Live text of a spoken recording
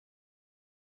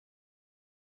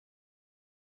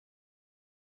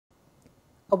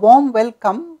A warm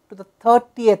welcome to the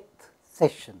 30th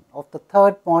session of the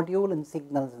third module in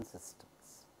Signals and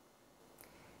Systems.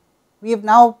 We have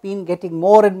now been getting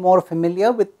more and more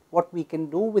familiar with what we can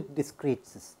do with discrete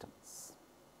systems.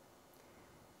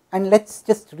 And let us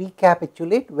just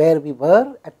recapitulate where we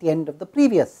were at the end of the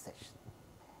previous session.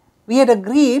 We had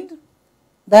agreed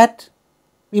that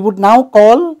we would now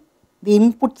call the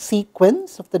input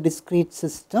sequence of the discrete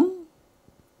system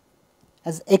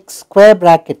as x square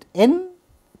bracket n.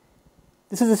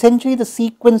 This is essentially the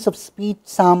sequence of speech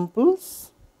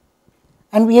samples,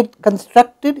 and we had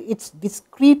constructed its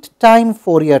discrete time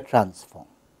Fourier transform,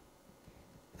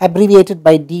 abbreviated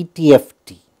by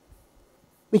DTFT,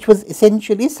 which was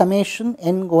essentially summation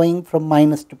n going from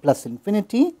minus to plus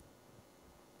infinity,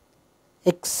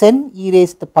 xn e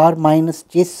raised to the power minus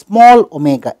j small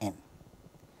omega n.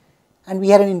 And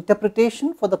we had an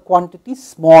interpretation for the quantity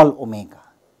small omega.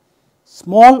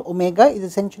 Small omega is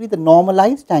essentially the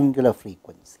normalized angular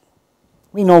frequency.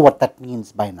 We know what that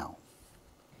means by now.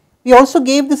 We also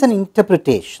gave this an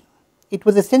interpretation. It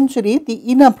was essentially the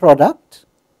inner product,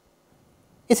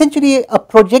 essentially a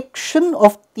projection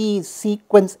of the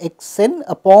sequence xn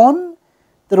upon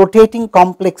the rotating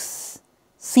complex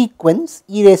sequence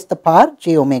e raised to the power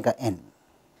j omega n.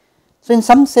 So, in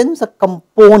some sense a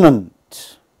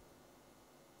component.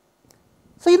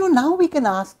 So, now we can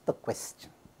ask the question.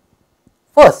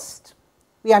 First,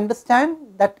 we understand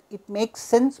that it makes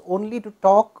sense only to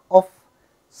talk of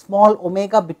small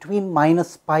omega between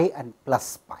minus pi and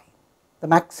plus pi. The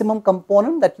maximum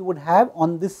component that you would have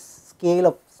on this scale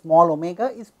of small omega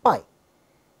is pi.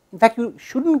 In fact, you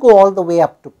should not go all the way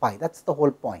up to pi, that is the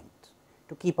whole point,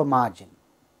 to keep a margin.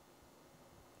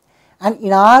 And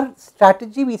in our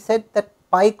strategy, we said that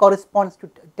pi corresponds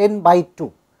to 10 by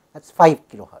 2, that is 5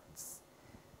 kilohertz.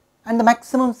 And the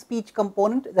maximum speech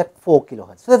component is at 4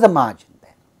 kilohertz. So, there is a margin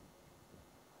there.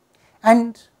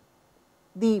 And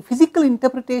the physical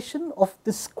interpretation of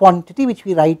this quantity which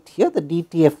we write here, the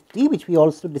DTFT, which we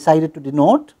also decided to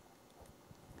denote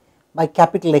by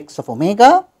capital X of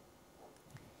omega,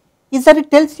 is that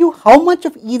it tells you how much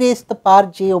of e raised to the power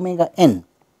j omega n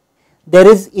there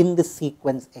is in this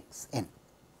sequence xn.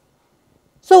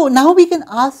 So, now we can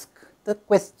ask the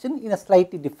question in a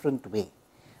slightly different way.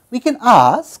 We can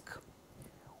ask,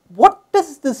 what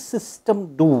does this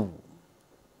system do?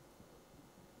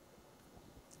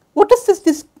 What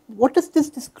does this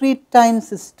discrete time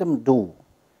system do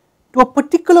to a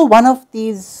particular one of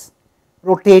these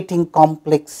rotating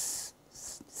complex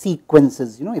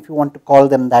sequences, if you want to call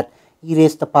them that, e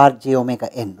raised to the power j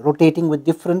omega n, rotating with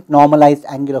different normalized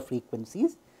angular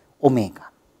frequencies omega?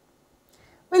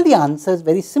 Well, the answer is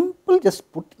very simple. Just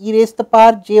put e raised to the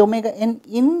power j omega n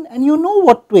in, and you know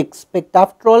what to expect.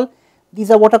 After all,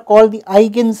 these are what are called the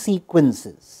eigen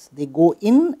sequences. They go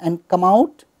in and come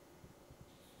out.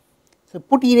 So,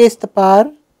 put e raised to the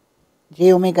power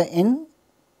j omega n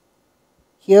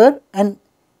here, and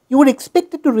you would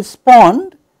expect it to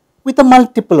respond with a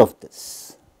multiple of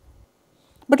this.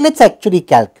 But let us actually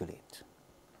calculate.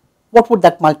 What would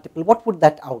that multiple, what would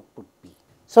that output be?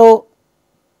 So,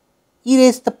 e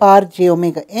raised to the power j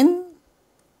omega n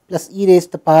plus e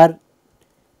raised to the power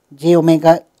j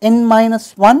omega n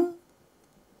minus 1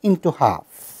 into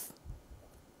half,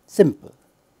 simple.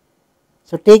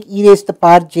 So, take e raised to the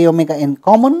power j omega n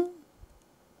common,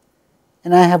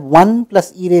 and I have 1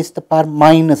 plus e raised to the power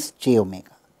minus j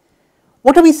omega.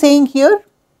 What are we saying here?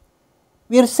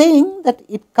 We are saying that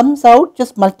it comes out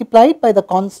just multiplied by the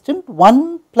constant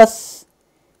 1 plus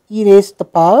e raised to the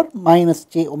power minus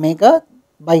j omega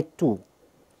by 2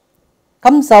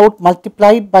 comes out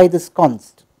multiplied by this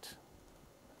constant.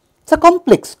 It is a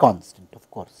complex constant, of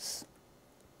course.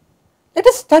 Let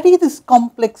us study this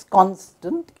complex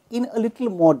constant in a little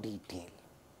more detail.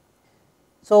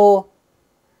 So,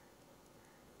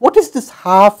 what is this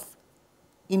half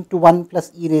into 1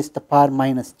 plus e raised to the power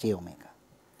minus j omega?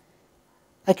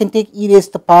 I can take e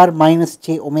raised to the power minus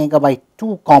j omega by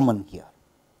 2 common here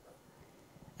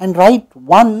and write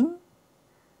 1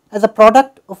 as a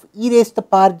product of e raised to the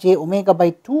power j omega by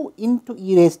 2 into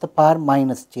e raised to the power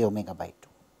minus j omega by 2.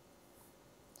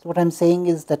 So, what I am saying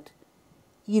is that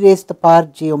e raised to the power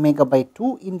j omega by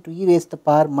 2 into e raised to the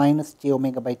power minus j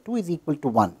omega by 2 is equal to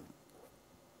 1.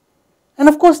 And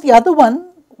of course, the other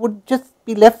one would just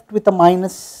be left with a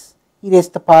minus e raised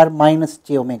to the power minus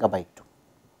j omega by 2.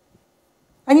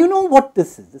 And you know what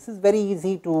this is. This is very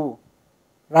easy to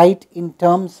write in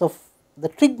terms of the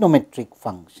trigonometric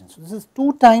function. So, this is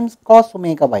 2 times cos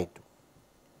omega by 2.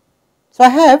 So, I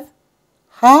have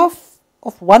half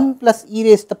of 1 plus e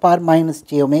raised to the power minus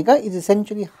j omega is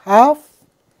essentially half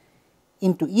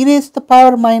into e raised to the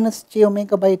power minus j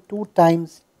omega by 2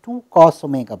 times 2 cos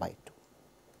omega by 2.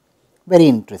 Very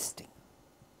interesting.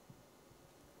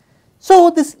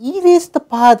 So, this e raised to the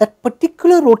power, that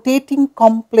particular rotating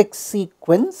complex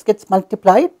sequence gets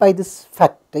multiplied by this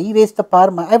factor e raised to the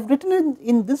power. I have written it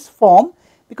in this form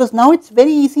because now it is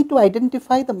very easy to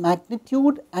identify the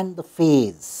magnitude and the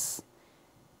phase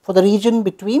for the region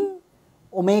between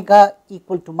omega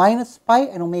equal to minus pi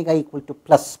and omega equal to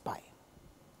plus pi.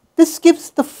 This gives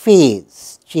the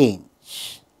phase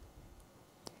change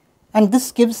and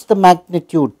this gives the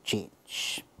magnitude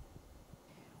change.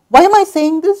 Why am I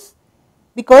saying this?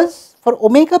 Because for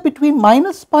omega between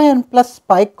minus pi and plus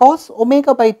pi, cos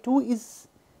omega by 2 is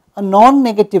a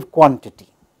non-negative quantity.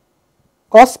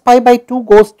 Cos pi by 2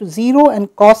 goes to 0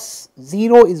 and cos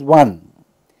 0 is 1.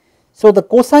 So, the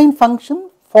cosine function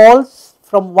falls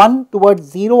from 1 towards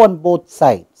 0 on both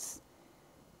sides,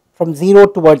 from 0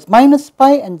 towards minus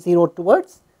pi and 0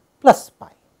 towards plus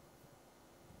pi.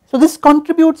 So, this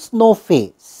contributes no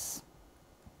phase,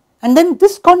 and then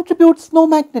this contributes no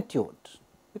magnitude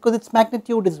because its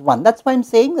magnitude is 1. That is why I am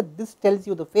saying that this tells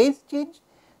you the phase change,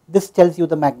 this tells you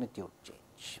the magnitude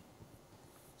change.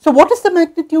 So, what is the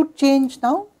magnitude change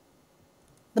now?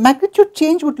 The magnitude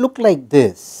change would look like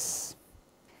this,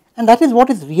 and that is what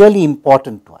is really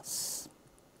important to us.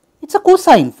 It is a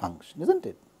cosine function, is not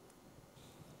it?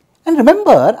 And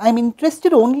remember, I am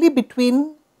interested only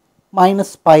between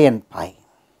minus pi and pi.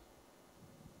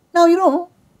 Now, you know,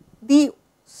 the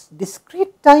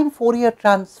discrete time Fourier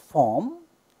transform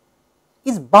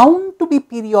is bound to be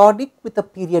periodic with a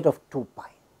period of 2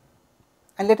 pi.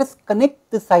 And let us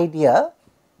connect this idea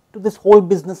to this whole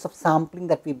business of sampling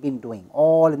that we have been doing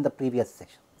all in the previous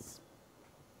sessions.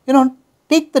 You know,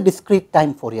 take the discrete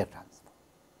time Fourier transform,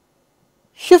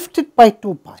 shift it by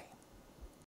 2 pi.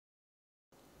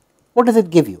 What does it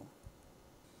give you?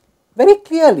 Very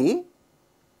clearly,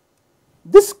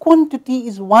 this quantity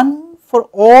is 1 for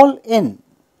all n.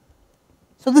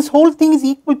 So, this whole thing is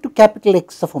equal to capital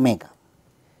X of omega.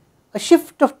 A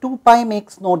shift of 2 pi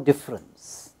makes no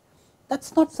difference. That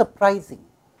is not surprising.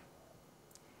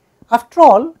 After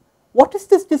all, what is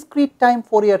this discrete time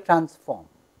Fourier transform?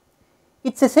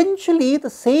 It is essentially the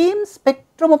same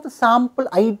spectrum of the sample,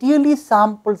 ideally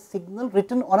sampled signal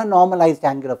written on a normalized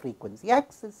angular frequency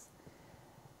axis.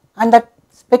 And that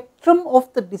spectrum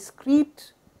of the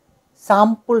discrete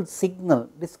sampled signal,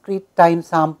 discrete time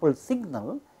sampled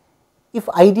signal, if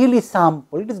ideally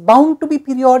sampled, is bound to be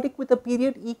periodic with a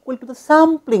period equal to the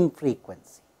sampling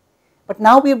frequency. But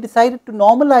now we have decided to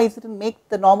normalize it and make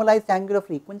the normalized angular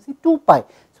frequency 2 pi.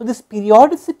 So, this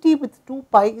periodicity with 2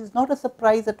 pi is not a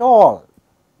surprise at all.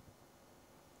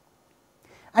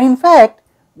 And in fact,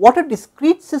 what a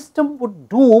discrete system would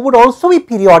do would also be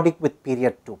periodic with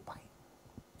period 2 pi.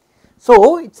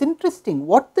 So, it is interesting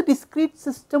what the discrete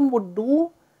system would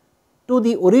do to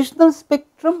the original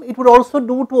spectrum, it would also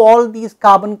do to all these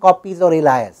carbon copies or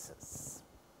aliases.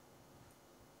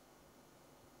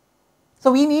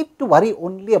 So, we need to worry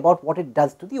only about what it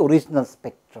does to the original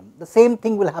spectrum. The same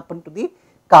thing will happen to the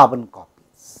carbon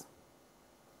copies.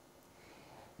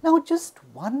 Now, just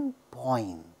one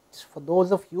point for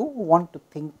those of you who want to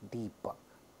think deeper.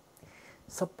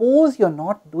 Suppose you are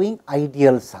not doing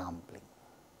ideal sampling.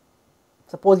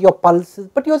 Suppose your pulses,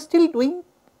 but you are still doing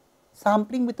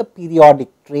sampling with a periodic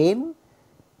train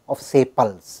of say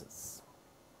pulses.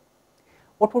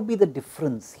 What would be the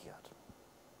difference here?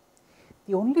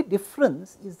 The only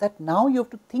difference is that now you have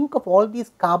to think of all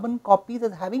these carbon copies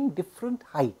as having different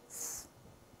heights.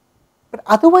 But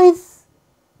otherwise,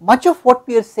 much of what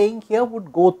we are saying here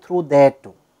would go through there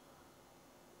too.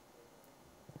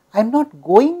 I am not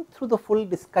going through the full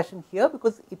discussion here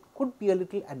because it could be a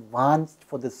little advanced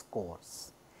for this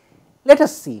course. Let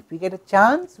us see, if we get a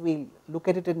chance, we will look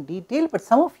at it in detail, but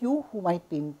some of you who might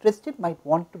be interested might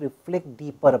want to reflect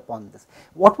deeper upon this.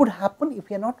 What would happen if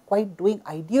we are not quite doing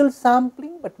ideal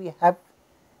sampling, but we have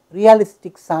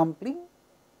realistic sampling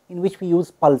in which we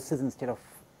use pulses instead of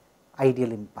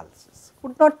ideal impulses?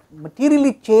 Would not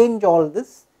materially change all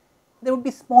this, there would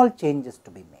be small changes to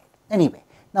be made. Anyway,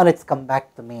 now let us come back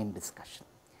to the main discussion.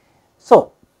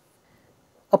 So,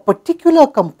 a particular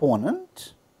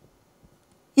component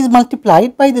is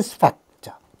multiplied by this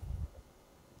factor,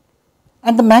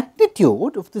 and the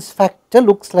magnitude of this factor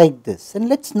looks like this. And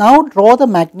let us now draw the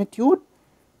magnitude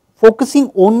focusing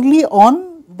only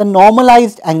on the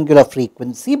normalized angular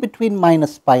frequency between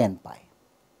minus pi and pi.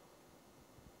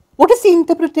 What is the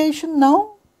interpretation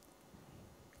now?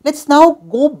 Let us now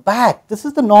go back. This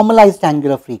is the normalized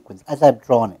angular frequency as I have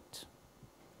drawn it.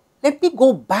 Let me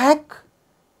go back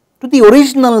to the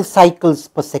original cycles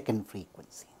per second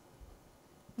frequency.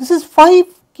 This is 5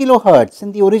 kilohertz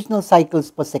in the original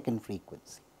cycles per second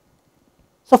frequency.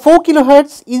 So, 4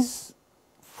 kilohertz is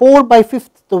 4 by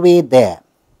 5th the way there,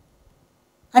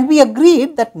 and we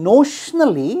agreed that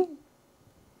notionally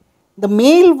the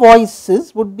male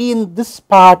voices would be in this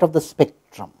part of the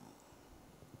spectrum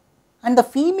and the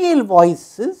female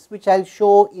voices, which I will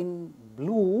show in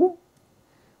blue,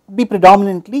 would be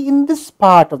predominantly in this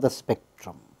part of the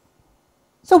spectrum.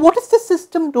 So, what is this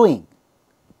system doing?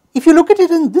 If you look at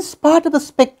it in this part of the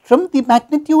spectrum, the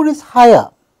magnitude is higher.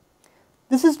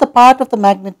 This is the part of the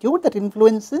magnitude that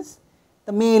influences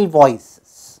the male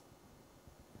voices,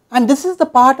 and this is the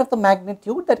part of the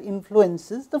magnitude that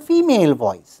influences the female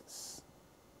voices.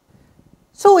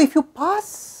 So, if you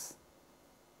pass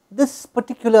this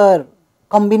particular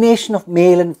combination of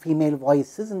male and female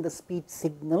voices in the speech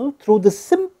signal through the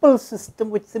simple system,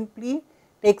 which simply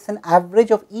takes an average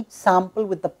of each sample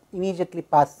with the immediately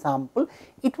passed sample,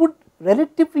 it would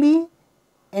relatively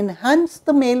enhance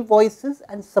the male voices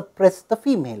and suppress the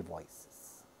female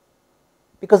voices,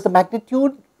 because the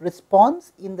magnitude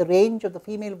response in the range of the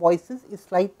female voices is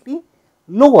slightly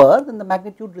lower than the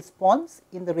magnitude response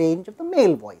in the range of the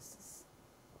male voices.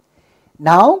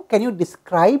 Now, can you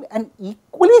describe an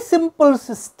equally simple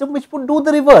system which would do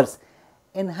the reverse,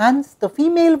 enhance the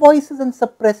female voices and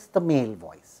suppress the male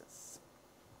voices?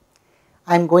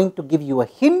 I am going to give you a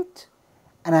hint,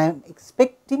 and I am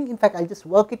expecting, in fact, I will just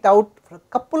work it out for a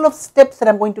couple of steps and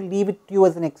I am going to leave it to you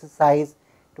as an exercise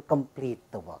to complete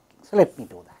the working. So, let me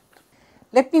do that.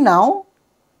 Let me now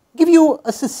give you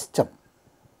a system.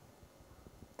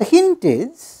 The hint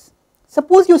is,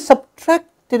 suppose you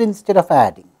subtracted instead of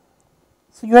adding.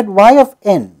 So, you had y of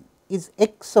n is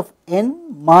x of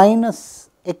n minus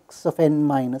x of n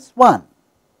minus 1.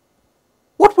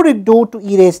 What would it do to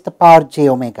e raised to the power j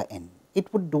omega n?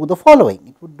 It would do the following.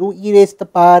 It would do e raised to the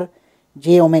power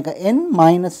j omega n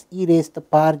minus e raised to the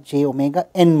power j omega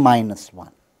n minus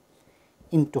 1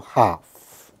 into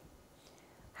half.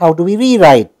 How do we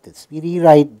rewrite this? We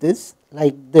rewrite this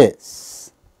like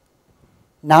this.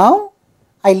 Now,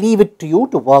 I leave it to you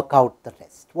to work out the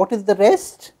rest. What is the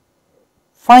rest?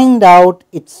 Find out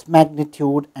its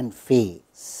magnitude and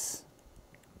phase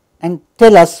and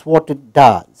tell us what it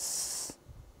does.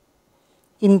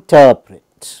 Interpret.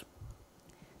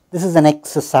 This is an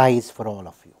exercise for all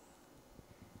of you.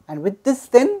 And with this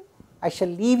then, I shall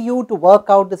leave you to work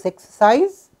out this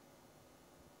exercise.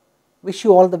 Wish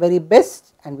you all the very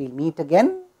best, and we will meet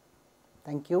again.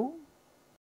 Thank you.